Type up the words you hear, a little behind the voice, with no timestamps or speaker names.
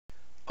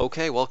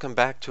Okay, welcome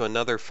back to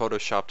another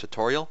Photoshop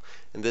tutorial.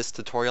 In this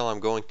tutorial I'm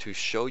going to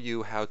show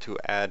you how to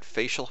add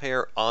facial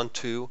hair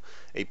onto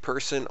a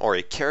person or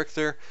a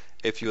character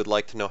if you would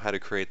like to know how to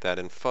create that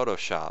in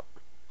Photoshop.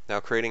 Now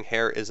creating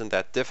hair isn't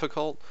that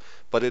difficult,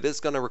 but it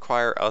is going to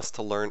require us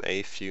to learn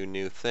a few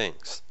new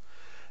things.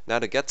 Now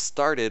to get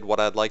started, what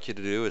I'd like you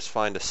to do is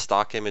find a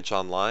stock image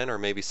online or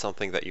maybe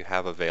something that you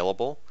have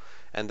available,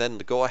 and then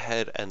go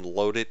ahead and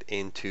load it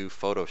into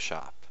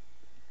Photoshop.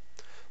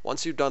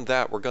 Once you've done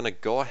that, we're going to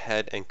go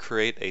ahead and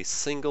create a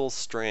single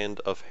strand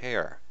of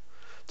hair.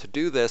 To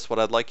do this, what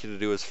I'd like you to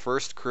do is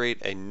first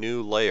create a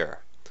new layer.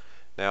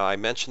 Now, I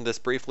mentioned this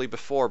briefly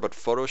before, but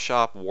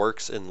Photoshop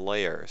works in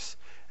layers.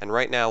 And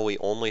right now we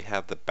only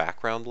have the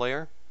background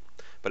layer.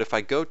 But if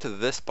I go to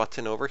this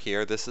button over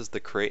here, this is the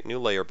Create New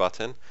Layer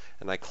button,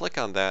 and I click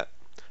on that,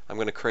 I'm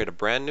going to create a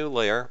brand new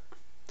layer.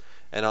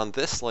 And on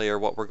this layer,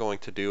 what we're going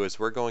to do is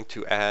we're going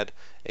to add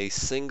a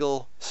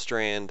single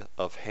strand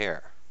of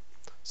hair.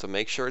 So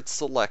make sure it's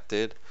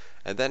selected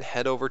and then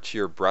head over to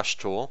your brush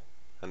tool,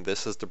 and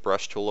this is the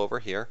brush tool over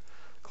here.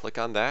 Click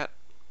on that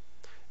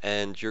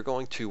and you're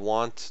going to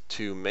want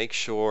to make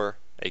sure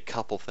a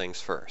couple things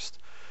first.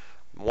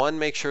 One,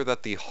 make sure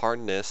that the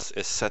hardness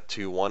is set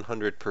to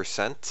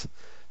 100%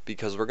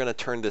 because we're going to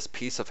turn this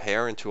piece of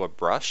hair into a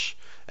brush,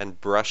 and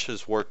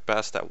brushes work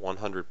best at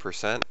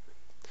 100%.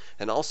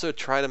 And also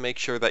try to make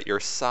sure that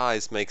your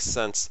size makes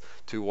sense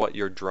to what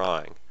you're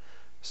drawing.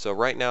 So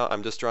right now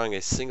I'm just drawing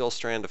a single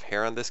strand of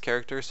hair on this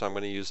character, so I'm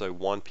going to use a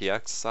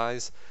 1px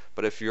size,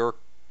 but if your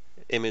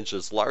image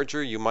is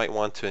larger you might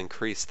want to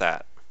increase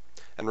that.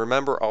 And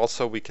remember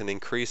also we can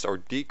increase or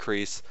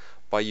decrease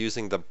by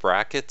using the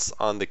brackets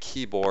on the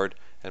keyboard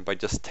and by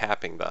just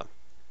tapping them.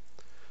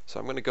 So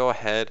I'm going to go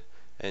ahead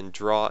and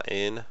draw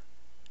in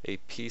a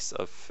piece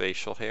of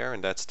facial hair,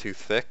 and that's too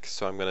thick,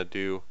 so I'm going to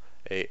do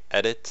a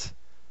Edit,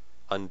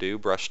 Undo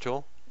brush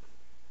tool.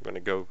 I'm going to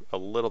go a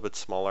little bit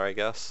smaller, I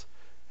guess.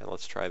 And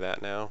let's try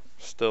that now.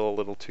 Still a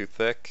little too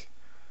thick.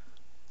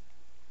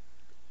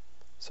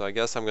 So I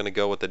guess I'm going to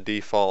go with the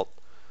default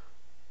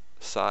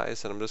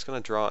size, and I'm just going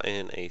to draw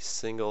in a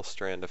single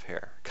strand of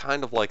hair.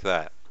 Kind of like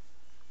that.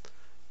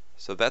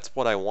 So that's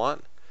what I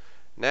want.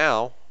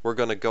 Now we're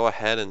going to go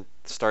ahead and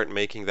start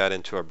making that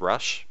into a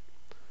brush.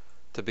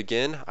 To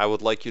begin, I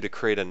would like you to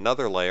create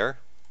another layer.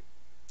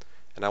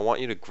 And I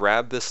want you to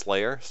grab this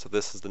layer, so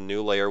this is the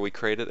new layer we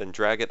created, and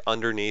drag it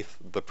underneath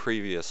the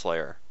previous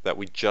layer that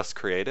we just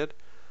created.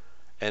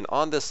 And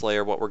on this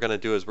layer, what we're going to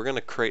do is we're going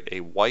to create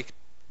a white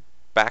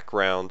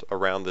background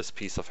around this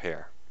piece of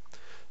hair.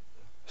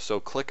 So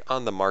click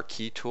on the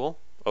marquee tool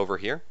over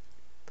here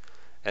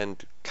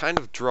and kind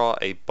of draw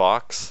a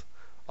box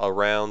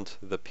around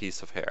the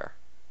piece of hair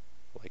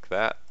like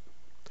that.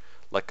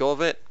 Let go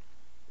of it,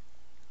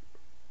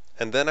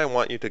 and then I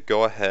want you to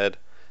go ahead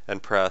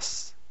and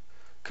press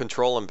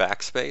Control and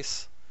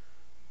Backspace.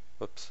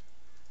 Whoops.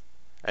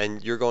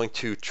 And you're going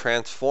to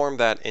transform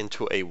that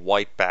into a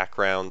white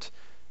background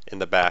in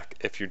the back.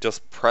 If you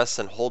just press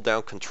and hold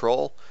down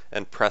Control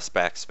and press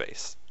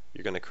Backspace,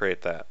 you're going to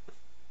create that.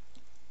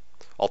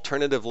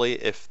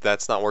 Alternatively, if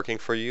that's not working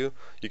for you,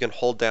 you can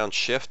hold down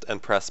Shift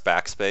and press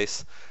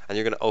Backspace, and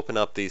you're going to open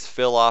up these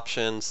fill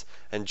options,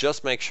 and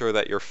just make sure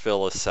that your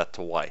fill is set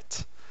to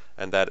white,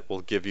 and that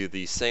will give you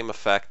the same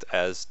effect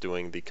as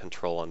doing the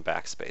Control and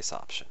Backspace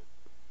option.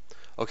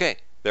 Okay,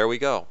 there we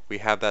go. We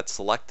have that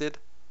selected.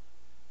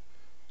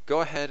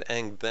 Go ahead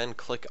and then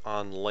click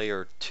on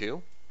Layer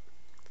 2.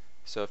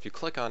 So if you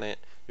click on it,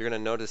 you're going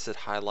to notice it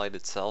highlight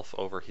itself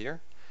over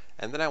here.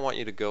 And then I want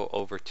you to go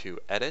over to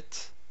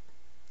Edit,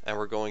 and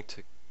we're going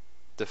to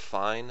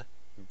define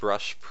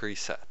Brush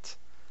Preset.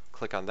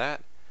 Click on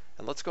that,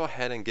 and let's go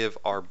ahead and give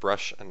our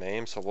brush a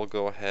name. So we'll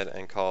go ahead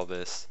and call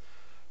this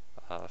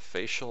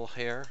facial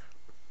hair.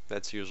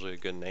 That's usually a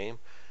good name.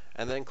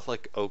 And then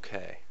click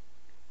OK.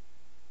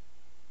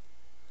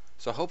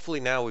 So hopefully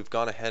now we've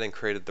gone ahead and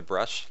created the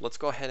brush. Let's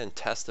go ahead and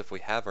test if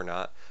we have or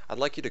not. I'd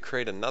like you to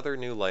create another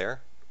new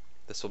layer.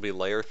 This will be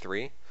layer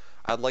 3.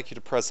 I'd like you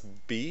to press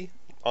B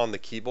on the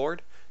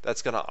keyboard.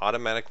 That's going to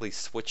automatically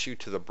switch you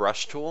to the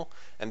brush tool.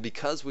 And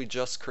because we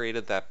just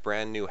created that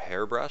brand new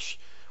hairbrush,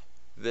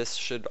 this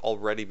should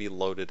already be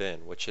loaded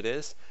in, which it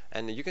is.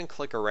 And you can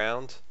click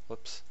around.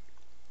 Whoops.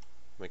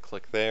 Let me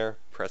click there,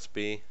 press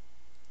B.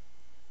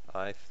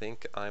 I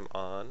think I'm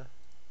on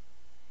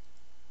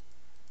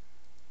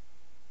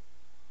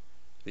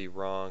the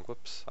wrong,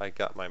 whoops, I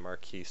got my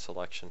marquee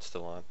selection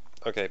still on.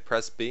 Okay,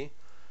 press B,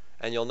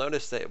 and you'll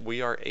notice that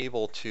we are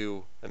able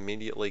to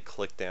immediately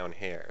click down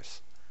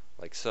hairs,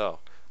 like so.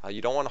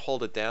 You don't want to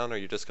hold it down or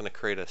you're just going to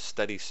create a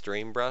steady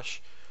stream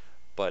brush,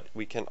 but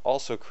we can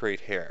also create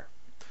hair.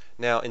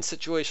 Now in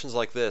situations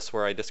like this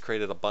where I just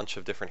created a bunch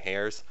of different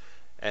hairs,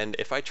 and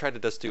if I try to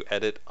just do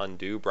Edit,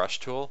 Undo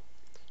brush tool,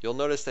 you'll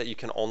notice that you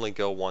can only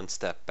go one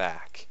step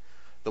back.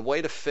 The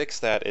way to fix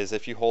that is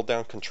if you hold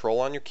down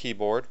Control on your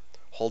keyboard,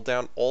 hold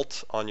down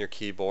Alt on your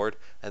keyboard,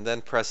 and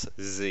then press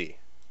Z.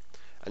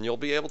 And you'll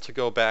be able to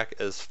go back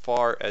as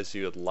far as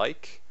you'd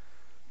like,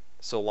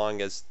 so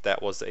long as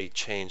that was a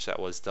change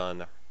that was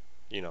done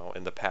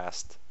in the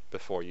past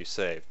before you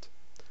saved.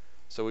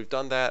 So we've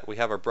done that. We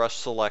have our brush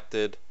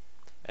selected,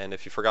 and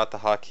if you forgot the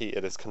hotkey,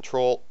 it is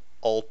Control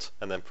Alt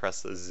and then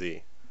press the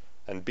Z,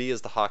 and B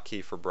is the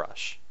hotkey for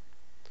brush.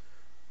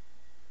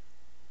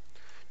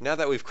 Now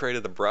that we've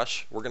created the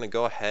brush, we're going to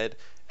go ahead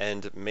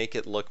and make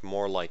it look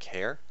more like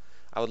hair.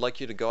 I would like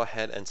you to go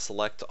ahead and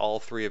select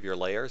all 3 of your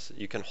layers.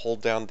 You can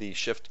hold down the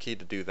Shift key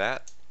to do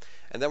that,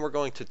 and then we're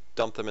going to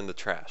dump them in the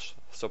trash.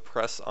 So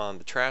press on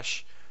the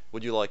trash.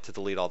 Would you like to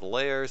delete all the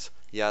layers?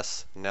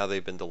 Yes, now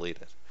they've been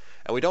deleted.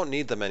 And we don't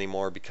need them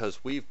anymore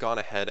because we've gone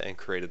ahead and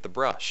created the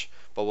brush.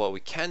 But what we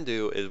can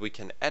do is we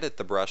can edit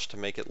the brush to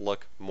make it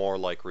look more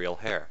like real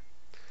hair.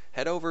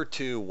 Head over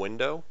to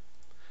Window,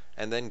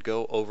 and then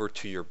go over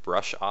to your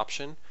brush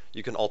option.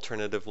 You can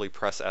alternatively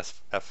press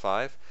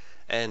F5,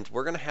 and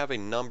we're going to have a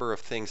number of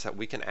things that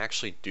we can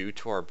actually do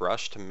to our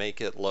brush to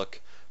make it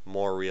look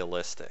more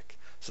realistic.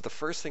 So the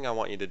first thing I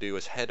want you to do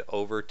is head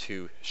over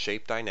to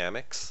Shape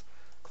Dynamics,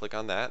 click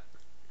on that,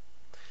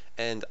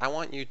 and I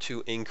want you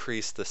to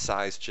increase the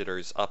size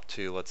jitters up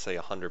to, let's say,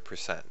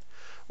 100%.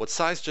 What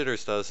size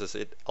jitters does is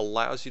it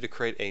allows you to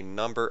create a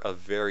number of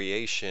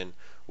variation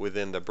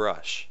within the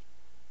brush.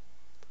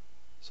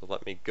 So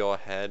let me go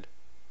ahead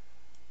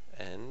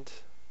and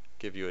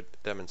give you a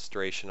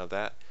demonstration of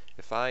that.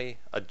 If I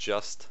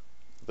adjust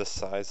the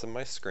size of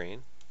my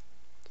screen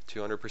to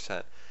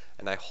 200%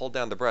 and I hold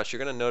down the brush,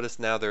 you're going to notice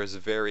now there's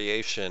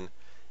variation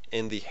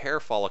in the hair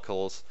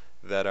follicles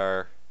that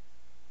are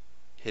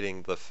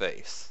hitting the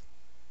face.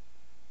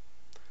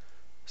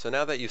 So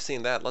now that you've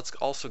seen that, let's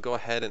also go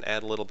ahead and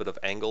add a little bit of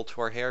angle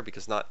to our hair,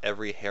 because not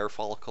every hair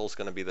follicle is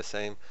going to be the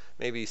same.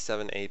 Maybe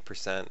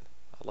 7-8%.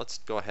 Let's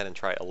go ahead and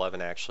try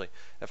 11 actually.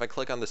 If I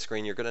click on the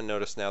screen, you're going to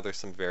notice now there's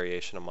some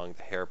variation among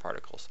the hair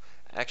particles.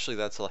 Actually,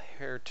 that's a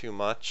hair too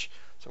much,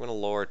 so I'm going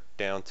to lower it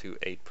down to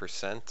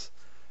 8%,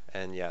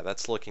 and yeah,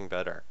 that's looking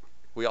better.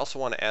 We also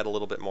want to add a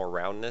little bit more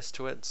roundness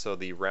to it, so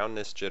the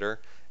roundness jitter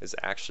is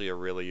actually a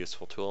really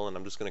useful tool, and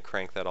I'm just going to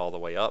crank that all the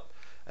way up,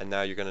 and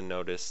now you're going to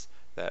notice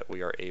that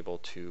we are able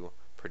to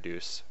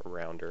produce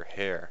rounder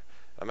hair.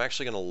 I'm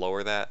actually going to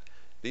lower that.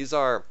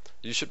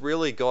 You should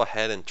really go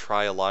ahead and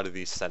try a lot of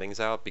these settings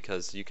out,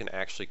 because you can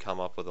actually come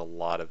up with a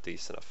lot of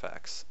decent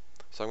effects.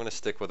 So I'm going to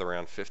stick with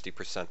around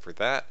 50% for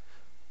that.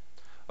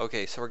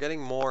 Okay, so we're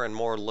getting more and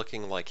more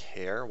looking like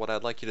hair. What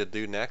I'd like you to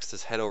do next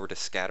is head over to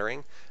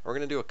scattering. We're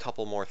going to do a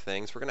couple more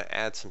things. We're going to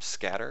add some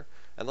scatter,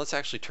 and let's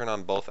actually turn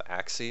on both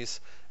axes,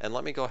 and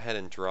let me go ahead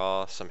and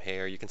draw some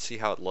hair. You can see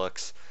how it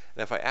looks,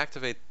 and if I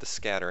activate the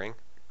scattering,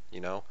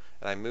 and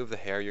I move the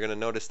hair, you're going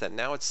to notice that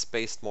now it's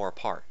spaced more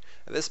apart.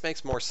 And this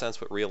makes more sense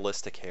with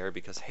realistic hair,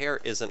 because hair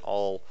isn't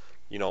all,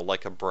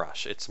 like a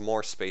brush. It's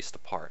more spaced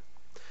apart.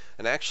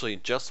 And actually,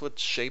 just with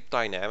shape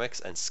dynamics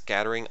and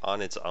scattering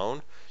on its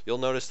own, you'll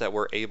notice that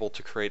we're able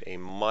to create a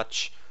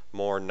much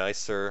more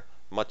nicer,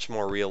 much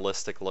more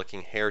realistic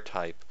looking hair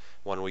type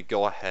when we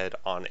go ahead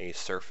on a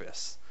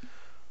surface.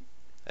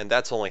 And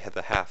that's only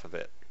the half of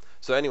it.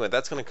 So anyway,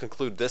 that's going to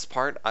conclude this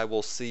part. I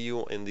will see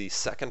you in the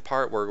second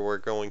part, where we're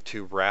going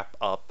to wrap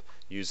up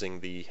using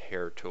the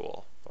hair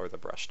tool or the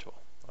brush tool.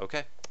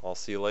 Okay, I'll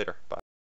see you later. Bye.